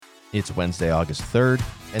It's Wednesday, August 3rd,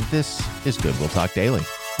 and this is Goodwill Talk Daily.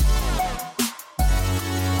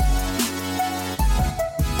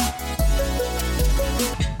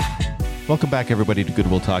 Welcome back, everybody, to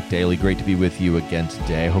Goodwill Talk Daily. Great to be with you again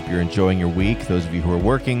today. I hope you're enjoying your week. Those of you who are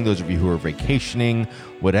working, those of you who are vacationing,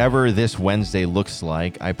 whatever this Wednesday looks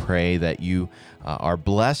like, I pray that you are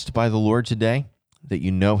blessed by the Lord today, that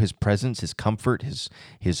you know His presence, His comfort,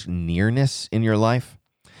 His nearness in your life.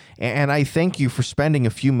 And I thank you for spending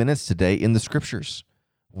a few minutes today in the Scriptures.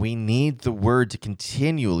 We need the Word to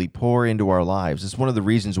continually pour into our lives. It's one of the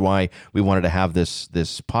reasons why we wanted to have this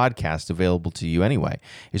podcast available to you anyway,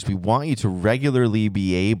 is we want you to regularly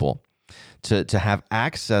be able to have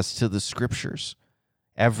access to the Scriptures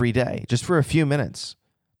every day, just for a few minutes.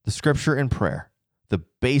 The Scripture and prayer, the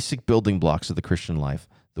basic building blocks of the Christian life,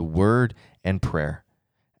 the Word and prayer.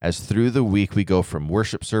 As through the week we go from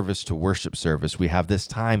worship service to worship service, we have this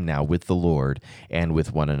time now with the Lord and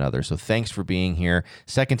with one another. So thanks for being here.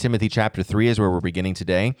 2 Timothy chapter 3 is where we're beginning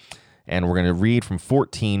today, and we're going to read from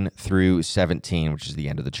 14 through 17, which is the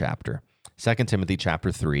end of the chapter. 2 Timothy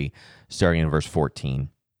chapter 3, starting in verse 14.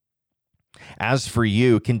 As for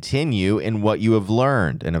you, continue in what you have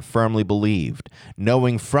learned and have firmly believed,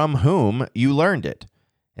 knowing from whom you learned it,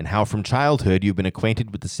 and how from childhood you've been acquainted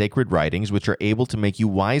with the sacred writings, which are able to make you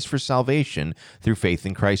wise for salvation through faith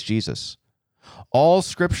in Christ Jesus. All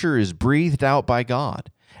Scripture is breathed out by God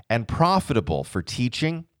and profitable for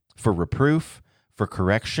teaching, for reproof, for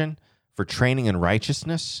correction, for training in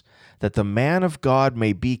righteousness, that the man of God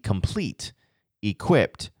may be complete,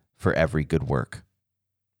 equipped for every good work.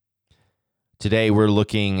 Today we're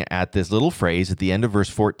looking at this little phrase at the end of verse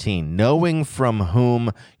 14, knowing from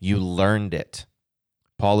whom you learned it.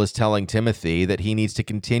 Paul is telling Timothy that he needs to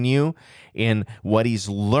continue in what he's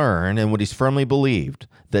learned and what he's firmly believed,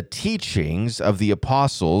 the teachings of the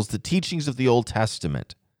apostles, the teachings of the Old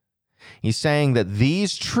Testament. He's saying that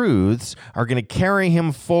these truths are going to carry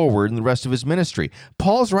him forward in the rest of his ministry.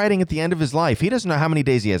 Paul's writing at the end of his life. He doesn't know how many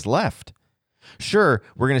days he has left. Sure,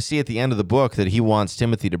 we're going to see at the end of the book that he wants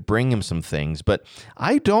Timothy to bring him some things, but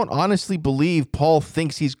I don't honestly believe Paul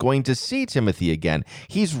thinks he's going to see Timothy again.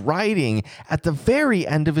 He's writing at the very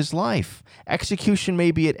end of his life. Execution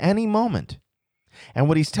may be at any moment. And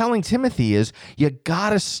what he's telling Timothy is, you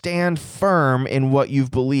got to stand firm in what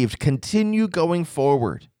you've believed. Continue going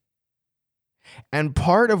forward. And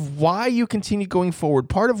part of why you continue going forward,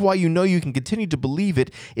 part of why you know you can continue to believe it,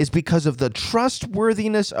 is because of the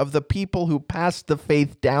trustworthiness of the people who passed the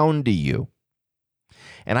faith down to you.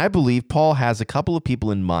 And I believe Paul has a couple of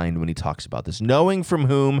people in mind when he talks about this, knowing from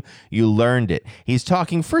whom you learned it. He's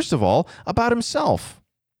talking, first of all, about himself.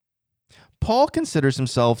 Paul considers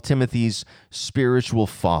himself Timothy's spiritual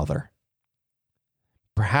father.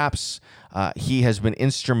 Perhaps he has been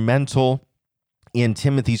instrumental in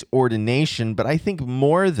Timothy's ordination, but I think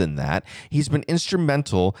more than that, he's been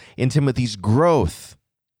instrumental in Timothy's growth.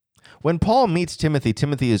 When Paul meets Timothy,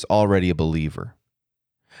 Timothy is already a believer.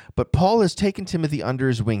 But Paul has taken Timothy under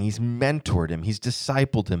his wing. He's mentored him. He's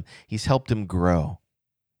discipled him. He's helped him grow.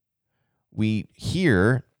 We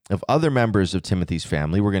hear of other members of Timothy's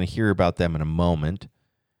family. We're going to hear about them in a moment.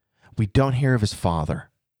 We don't hear of his father.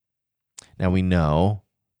 Now we know,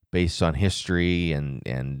 based on history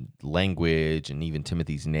and language and even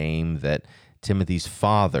Timothy's name, that Timothy's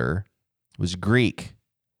father was Greek,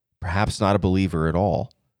 perhaps not a believer at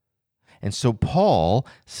all. And so Paul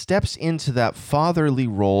steps into that fatherly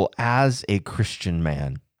role as a Christian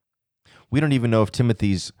man. We don't even know if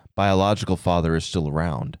Timothy's biological father is still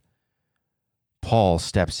around. Paul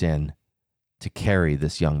steps in to carry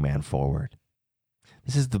this young man forward.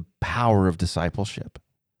 This is the power of discipleship.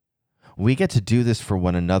 We get to do this for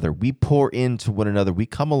one another. We pour into one another. We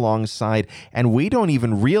come alongside, and we don't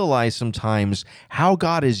even realize sometimes how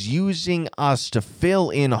God is using us to fill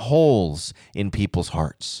in holes in people's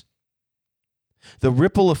hearts. The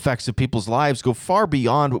ripple effects of people's lives go far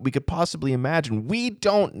beyond what we could possibly imagine. We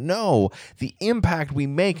don't know the impact we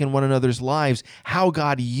make in one another's lives, how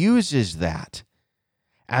God uses that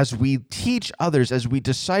as we teach others, as we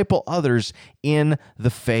disciple others in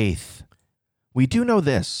the faith. We do know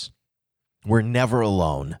this. We're never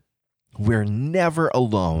alone. We're never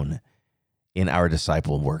alone in our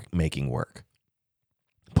disciple-making work.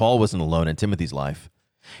 Paul wasn't alone in Timothy's life.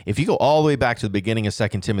 If you go all the way back to the beginning of 2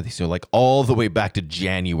 Timothy, so like all the way back to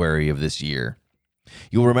January of this year,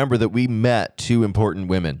 you'll remember that we met two important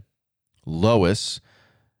women, Lois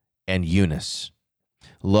and Eunice.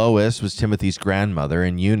 Lois was Timothy's grandmother,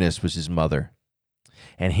 and Eunice was his mother.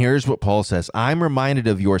 And here's what Paul says, I'm reminded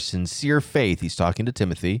of your sincere faith. He's talking to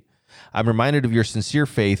Timothy. I'm reminded of your sincere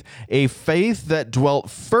faith, a faith that dwelt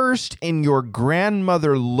first in your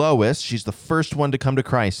grandmother Lois. She's the first one to come to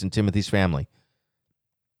Christ in Timothy's family.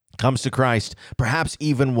 Comes to Christ, perhaps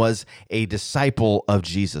even was a disciple of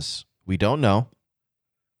Jesus. We don't know.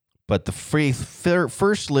 But the faith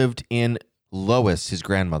first lived in Lois, his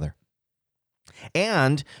grandmother,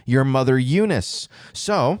 and your mother Eunice.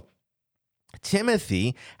 So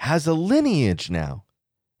Timothy has a lineage now.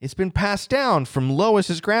 It's been passed down from Lois,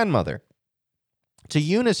 his grandmother, to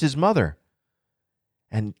Eunice, his mother,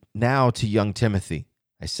 and now to young Timothy.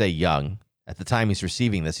 I say young. At the time he's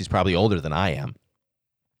receiving this, he's probably older than I am.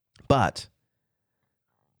 But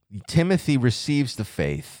Timothy receives the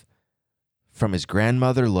faith from his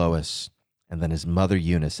grandmother Lois and then his mother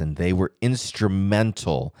Eunice, and they were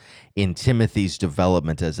instrumental in Timothy's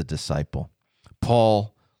development as a disciple.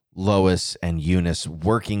 Paul, Lois, and Eunice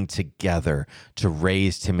working together to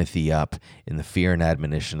raise Timothy up in the fear and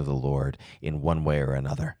admonition of the Lord in one way or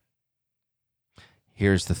another.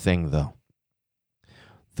 Here's the thing, though.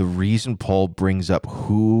 The reason Paul brings up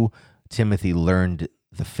who Timothy learned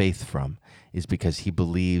the faith from is because he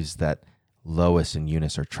believes that Lois and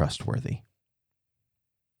Eunice are trustworthy.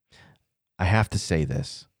 I have to say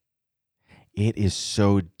this. It is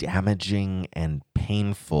so damaging and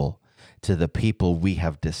painful to the people we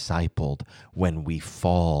have discipled when we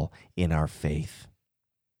fall in our faith.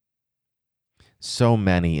 So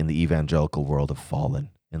many in the evangelical world have fallen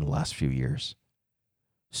in the last few years.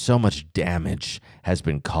 So much damage has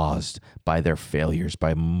been caused by their failures,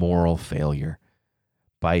 by moral failure,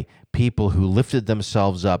 by people who lifted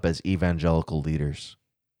themselves up as evangelical leaders.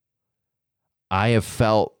 I have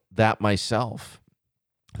felt that myself,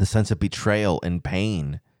 the sense of betrayal and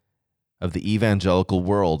pain of the evangelical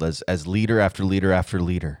world as leader after leader after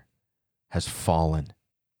leader has fallen,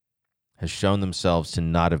 has shown themselves to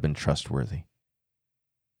not have been trustworthy.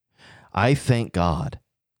 I thank God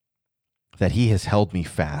that he has held me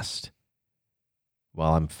fast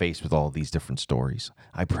while I'm faced with all of these different stories.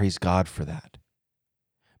 I praise God for that.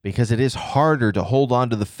 Because it is harder to hold on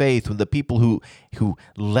to the faith when the people who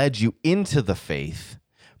led you into the faith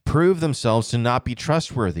prove themselves to not be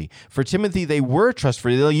trustworthy. For Timothy, they were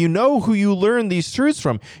trustworthy. You know who you learn these truths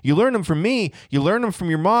from. You learn them from me. You learn them from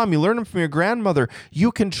your mom. You learn them from your grandmother.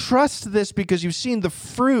 You can trust this because you've seen the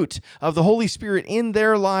fruit of the Holy Spirit in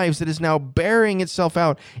their lives that is now bearing itself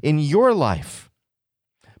out in your life.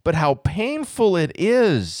 But how painful it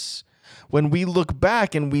is when we look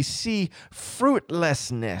back and we see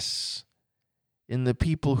fruitlessness in the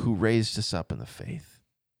people who raised us up in the faith.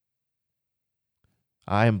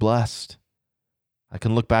 I am blessed. I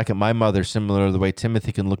can look back at my mother similar to the way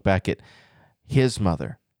Timothy can look back at his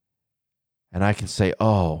mother. And I can say,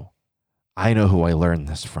 oh, I know who I learned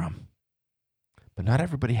this from. But not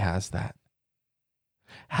everybody has that.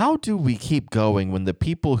 How do we keep going when the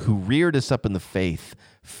people who reared us up in the faith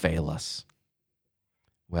fail us?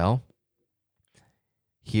 Well,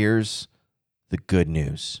 here's the good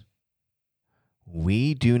news.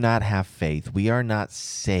 We do not have faith. We are not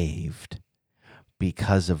saved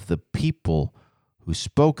because of the people who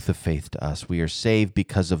spoke the faith to us. We are saved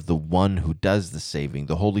because of the one who does the saving,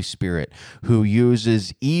 the Holy Spirit, who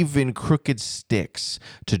uses even crooked sticks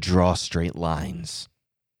to draw straight lines.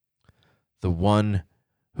 The one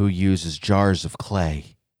who uses jars of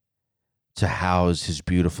clay to house his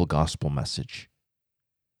beautiful gospel message.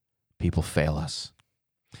 People fail us.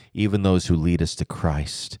 Even those who lead us to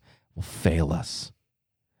Christ will fail us.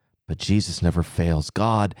 But Jesus never fails.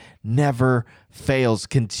 God never fails.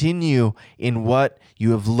 Continue in what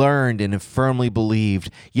you have learned and have firmly believed.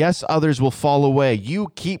 Yes, others will fall away.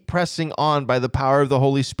 You keep pressing on by the power of the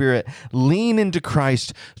Holy Spirit. Lean into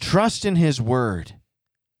Christ. Trust in his word.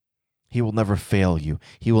 He will never fail you.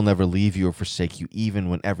 He will never leave you or forsake you, even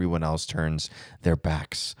when everyone else turns their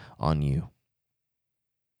backs on you.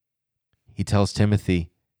 He tells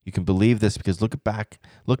Timothy, you can believe this because look back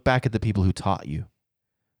at the people who taught you.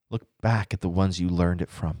 Look back at the ones you learned it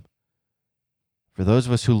from. For those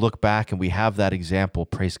of us who look back and we have that example,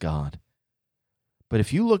 praise God. But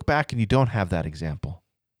if you look back and you don't have that example,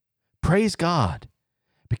 praise God,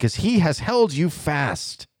 because he has held you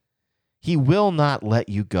fast. He will not let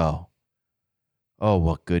you go. Oh,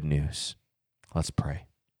 what good news. Let's pray.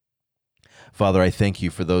 Father, I thank you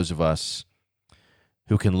for those of us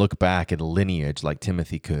who can look back at a lineage like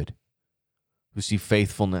Timothy could, who see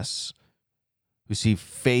faithfulness, who see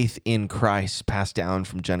faith in Christ passed down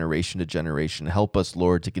from generation to generation. Help us,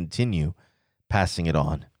 Lord, to continue passing it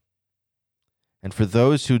on. And for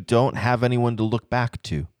those who don't have anyone to look back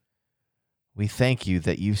to, we thank you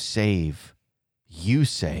that you save,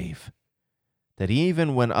 that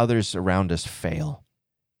even when others around us fail,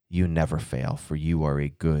 You never fail, for you are a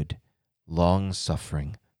good,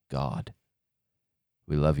 long-suffering God.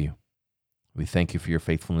 We love you. We thank you for your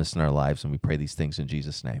faithfulness in our lives, and we pray these things in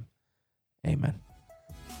Jesus' name. Amen.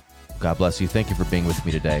 God bless you. Thank you for being with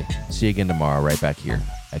me today. See you again tomorrow right back here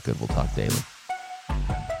at Good Will Talk Daily.